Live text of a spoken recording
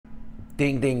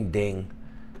Ding, ding, ding.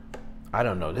 I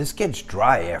don't know. This gets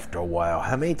dry after a while.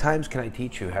 How many times can I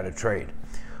teach you how to trade?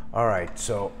 All right,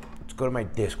 so let's go to my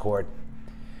Discord.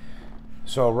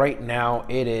 So right now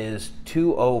it is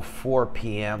 2:04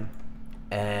 p.m.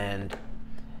 and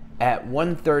at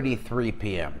 1:33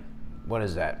 p.m., what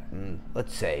is that?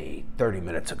 Let's say 30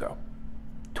 minutes ago,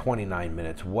 29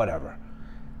 minutes, whatever.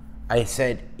 I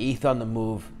said ETH on the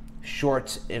move,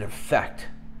 shorts in effect.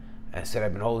 I said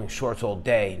I've been holding shorts all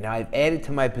day. Now I've added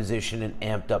to my position and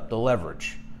amped up the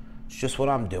leverage. It's just what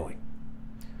I'm doing.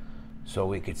 So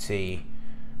we could see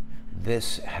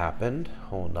this happened.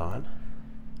 Hold on.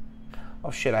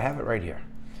 Oh shit, I have it right here.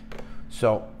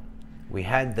 So we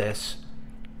had this,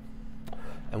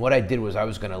 and what I did was I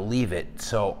was going to leave it,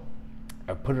 so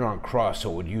I put it on cross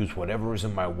so it would use whatever was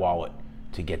in my wallet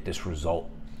to get this result.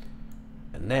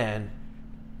 And then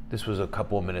this was a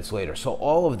couple of minutes later. So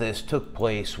all of this took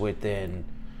place within,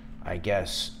 I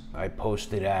guess I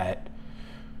posted at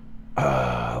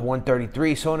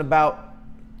 1:33. So in about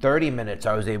 30 minutes,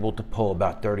 I was able to pull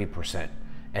about 30%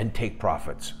 and take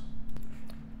profits.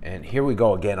 And here we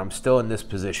go again. I'm still in this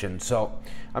position. So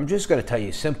I'm just going to tell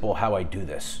you simple how I do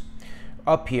this.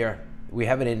 Up here, we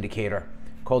have an indicator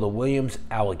called a Williams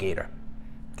alligator.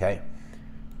 Okay.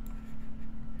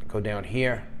 Go down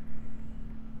here.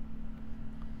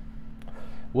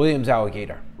 Williams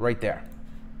alligator, right there.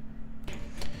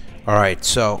 All right,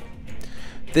 so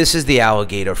this is the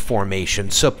alligator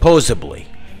formation, supposedly.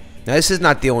 Now, this is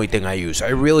not the only thing I use. I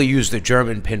really use the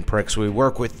German pinpricks. We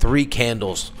work with 3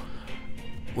 candles.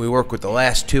 We work with the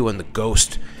last 2 and the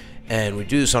ghost, and we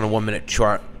do this on a 1-minute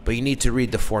chart, but you need to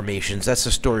read the formations. That's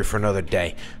a story for another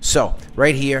day. So,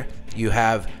 right here, you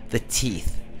have the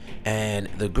teeth, and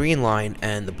the green line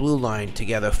and the blue line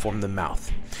together form the mouth.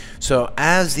 So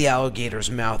as the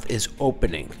alligator's mouth is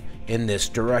opening in this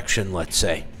direction, let's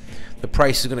say, the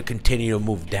price is going to continue to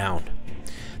move down.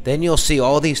 Then you'll see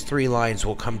all these 3 lines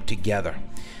will come together.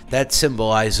 That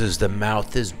symbolizes the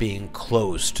mouth is being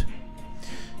closed.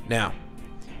 Now,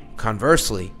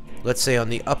 conversely, let's say on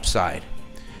the upside,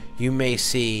 you may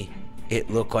see it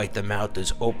look like the mouth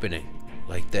is opening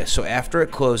like this. So after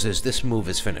it closes, this move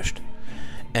is finished.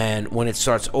 And when it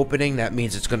starts opening, that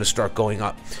means it's going to start going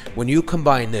up. When you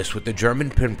combine this with the German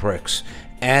pinpricks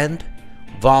and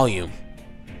volume,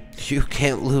 you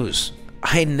can't lose.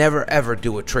 I never ever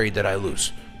do a trade that I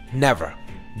lose. Never.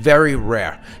 Very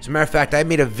rare. As a matter of fact, I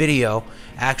made a video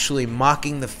actually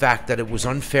mocking the fact that it was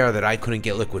unfair that I couldn't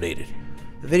get liquidated.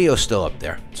 The video's still up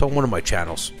there. It's on one of my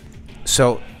channels.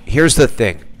 So here's the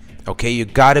thing. Okay, you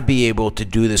got to be able to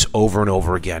do this over and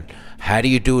over again. How do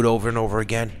you do it over and over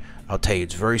again? I'll tell you,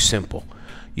 it's very simple.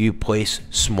 You place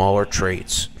smaller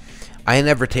trades. I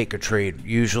never take a trade.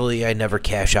 Usually I never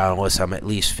cash out unless I'm at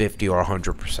least 50 or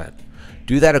 100%.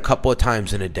 Do that a couple of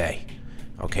times in a day.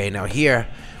 Okay, now here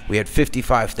we had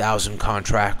 55,000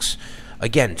 contracts.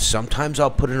 Again, sometimes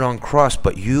I'll put it on cross,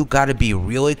 but you got to be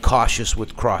really cautious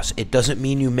with cross. It doesn't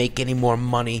mean you make any more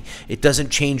money. It doesn't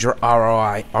change your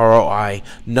ROI,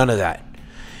 none of that.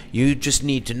 You just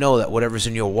need to know that whatever's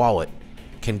in your wallet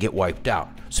can get wiped out.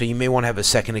 So you may want to have a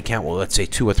second account with, let's say,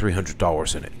 $200 or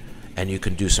 $300 in it, and you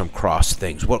can do some cross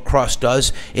things. What cross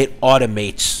does, it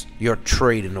automates your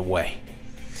trade in a way.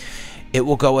 It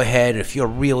will go ahead if you're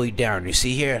really down. You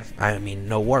see here, I mean,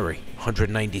 no worry,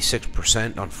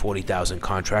 196% on 40,000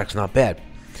 contracts, not bad.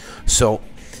 So,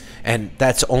 and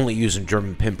that's only using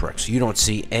German pinpricks. You don't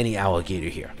see any alligator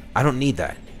here. I don't need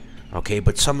that, okay?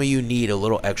 But some of you need a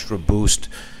little extra boost.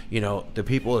 You know, the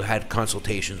people that had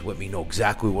consultations with me know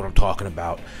exactly what I'm talking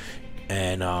about.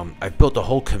 And I've built a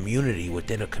whole community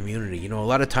within a community. You know, a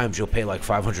lot of times you'll pay like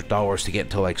 $500 to get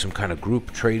into like some kind of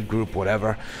group, trade group,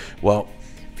 whatever. Well,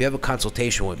 if you have a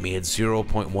consultation with me, it's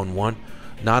 0.11.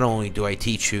 Not only do I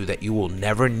teach you that you will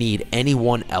never need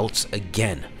anyone else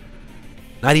again,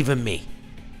 not even me.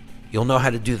 You'll know how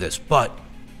to do this, but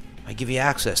I give you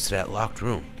access to that locked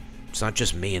room. It's not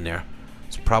just me in there.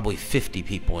 It's probably 50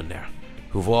 people in there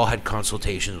who've all had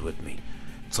consultations with me.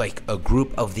 It's like a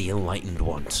group of the enlightened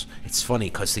ones. It's funny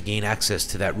because to gain access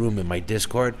to that room in my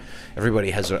Discord,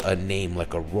 everybody has a name,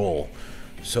 like a role.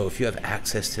 So if you have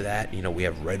access to that, you know, we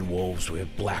have red wolves, we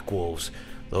have black wolves.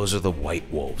 Those are the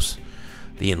white wolves,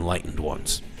 the enlightened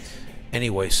ones.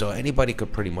 Anyway, so anybody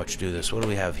could pretty much do this. What do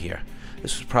we have here?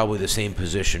 This is probably the same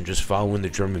position, just following the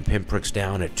German pinpricks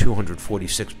down at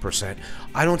 246%.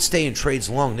 I don't stay in trades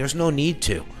long. There's no need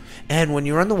to. And when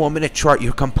you're on the 1-minute chart,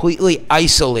 you're completely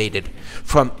isolated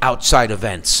from outside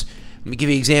events. Let me give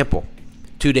you an example.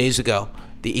 2 days ago,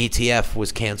 the ETF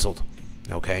was canceled.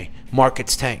 Okay?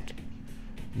 Markets tanked.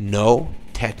 No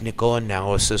technical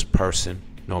analysis person,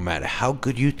 no matter how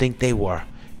good you think they were,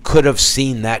 could have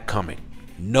seen that coming.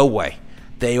 No way.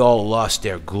 They all lost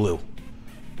their glue.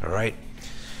 All right?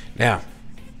 Now,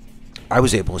 I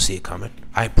was able to see it coming.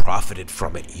 I profited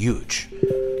from it huge.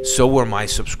 So were my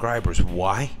subscribers.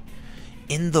 Why?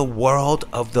 In the world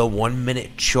of the 1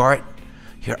 minute chart,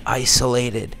 you're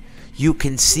isolated. You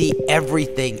can see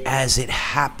everything as it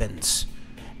happens.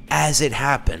 As it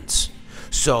happens.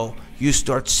 So you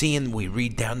start seeing, we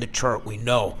read down the chart, we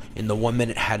know in the 1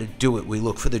 minute how to do it. We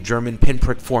look for the German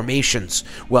pinprick formations.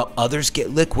 While others get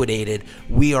liquidated,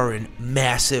 we are in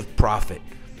massive profit.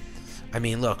 I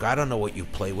mean, look, I don't know what you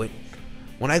play with.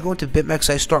 When I go into Bitmex,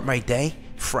 I start my day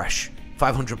fresh,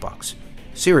 500 bucks.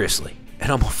 Seriously.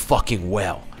 And I'm a fucking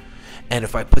whale. And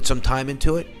if I put some time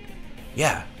into it,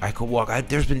 yeah, I could walk.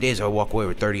 There's been days I walk away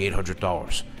with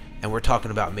 $3,800. And we're talking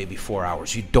about maybe 4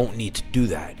 hours. You don't need to do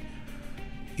that.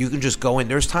 You can just go in.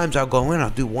 There's times I'll go in, I'll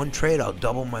do one trade, I'll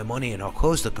double my money, and I'll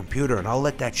close the computer, and I'll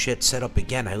let that shit set up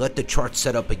again. I let the chart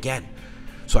set up again.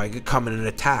 So I could come in and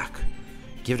attack.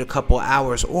 Give it a couple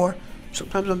hours, or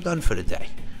sometimes I'm done for the day.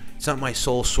 It's not my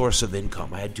sole source of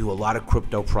income. I do a lot of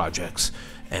crypto projects,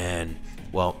 and,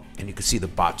 well, and you can see the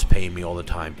bots paying me all the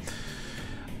time.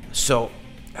 So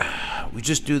we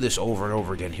just do this over and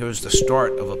over again. Here's the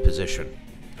start of a position.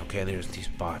 Okay, there's these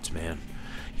bots, man.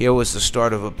 Here was the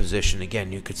start of a position.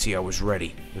 Again, you could see I was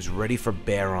ready. I was ready for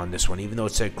bear on this one. Even though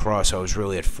it said cross, I was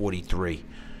really at 43.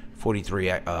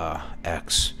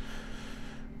 43x.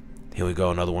 Here we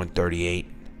go, another one, 38.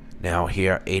 Now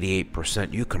here,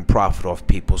 88%. You can profit off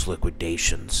people's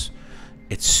liquidations.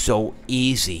 It's so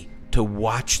easy to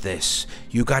watch this.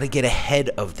 You got to get ahead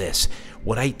of this.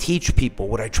 What I teach people,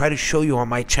 what I try to show you on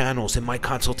my channels, in my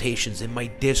consultations, in my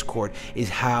Discord, is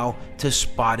how to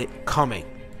spot it coming.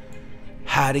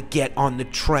 How to get on the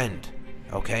trend,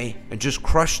 okay? And just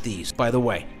crush these. By the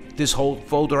way, this whole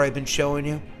folder I've been showing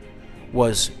you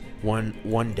was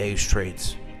one day's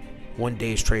trades. 1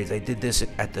 day's trades. I did this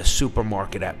at the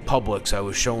supermarket at Publix. I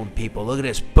was showing people, look at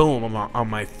this, boom, I'm on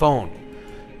my phone.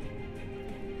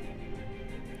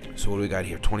 So what do we got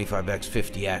here? 25x,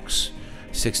 50x,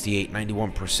 68,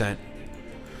 91%.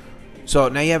 So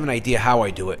now you have an idea how I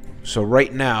do it. So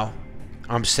right now,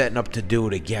 I'm setting up to do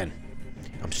it again.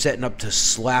 I'm setting up to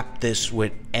slap this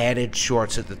with added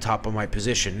shorts at the top of my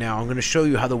position. Now, I'm going to show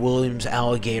you how the Williams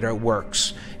alligator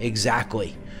works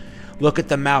exactly. Look at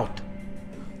the mouth.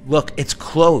 Look, it's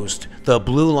closed. The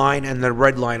blue line and the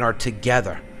red line are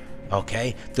together.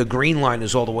 Okay? The green line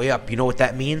is all the way up. You know what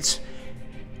that means?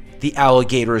 The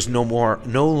alligator is no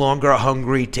longer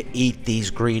hungry to eat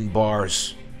these green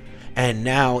bars. And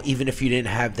now, even if you didn't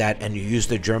have that and you use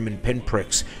the German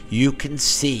pinpricks, you can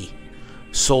see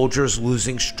soldiers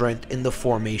losing strength in the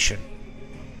formation.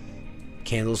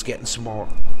 Candles getting smaller.